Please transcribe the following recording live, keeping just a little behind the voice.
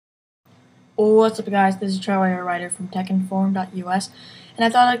What's up guys, this is Charlie, a writer from techinform.us, and I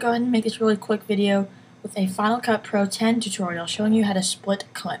thought I'd go ahead and make this really quick video with a Final Cut Pro 10 tutorial showing you how to split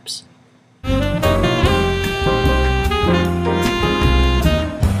clips.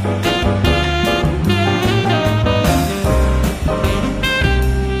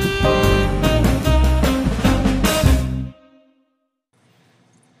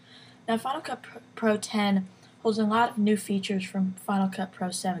 Now Final Cut Pro 10 holds a lot of new features from Final Cut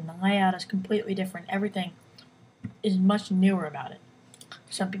Pro 7. The layout is completely different. Everything is much newer about it.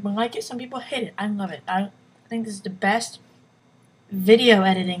 Some people like it, some people hate it. I love it. I think this is the best video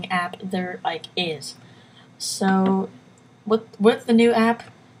editing app there is. So with the new app,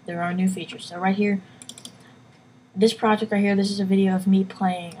 there are new features. So right here, this project right here, this is a video of me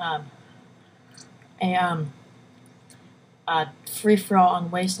playing free-for-all on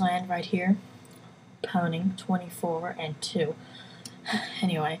Wasteland right here. Poning 24 and 2.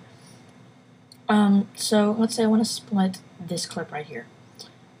 Anyway, so let's say I want to split this clip right here.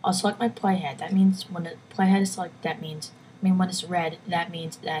 I'll select my playhead. That means when the playhead is selected, when it's red, that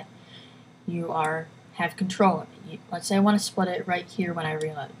means that you have control of it. Let's say I want to split it right here when I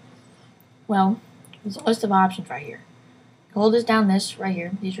reload. Well, there's a list of options right here. Hold this down, this right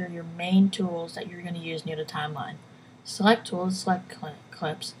here. These are your main tools that you're going to use near the timeline. Select tool to select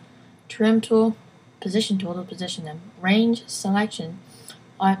clips. Trim tool, position tool to position them. Range selection,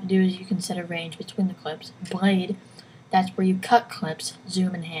 all I have to do is you can set a range between the clips. Blade, that's where you cut clips,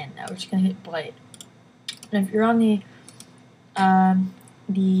 zoom and hand. Now we're just going to hit blade. And if you're on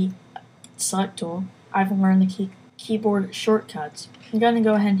the select tool, I've learned the keyboard shortcuts. I'm going to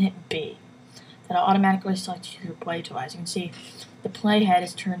go ahead and hit B. That'll automatically select your blade tool. As you can see, the playhead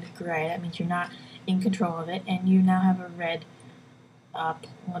is turned gray. That means you're not in control of it, and you now have a red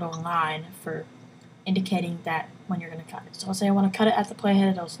little line for indicating that when you're going to cut it. So let's say I want to cut it at the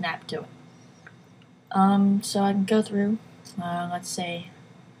playhead, it'll snap to it. So I can go through, let's say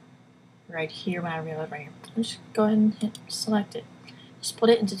right here when I reload right here. I'll just go ahead and hit select it.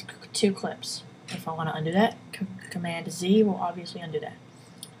 Split it into 2 clips. If I want to undo that, Command Z will obviously undo that.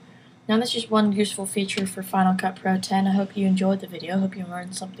 Now that's just one useful feature for Final Cut Pro 10. I hope you enjoyed the video. I hope you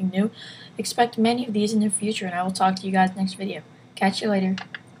learned something new. Expect many of these in the future, and I will talk to you guys next video. Catch you later.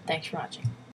 Thanks for watching.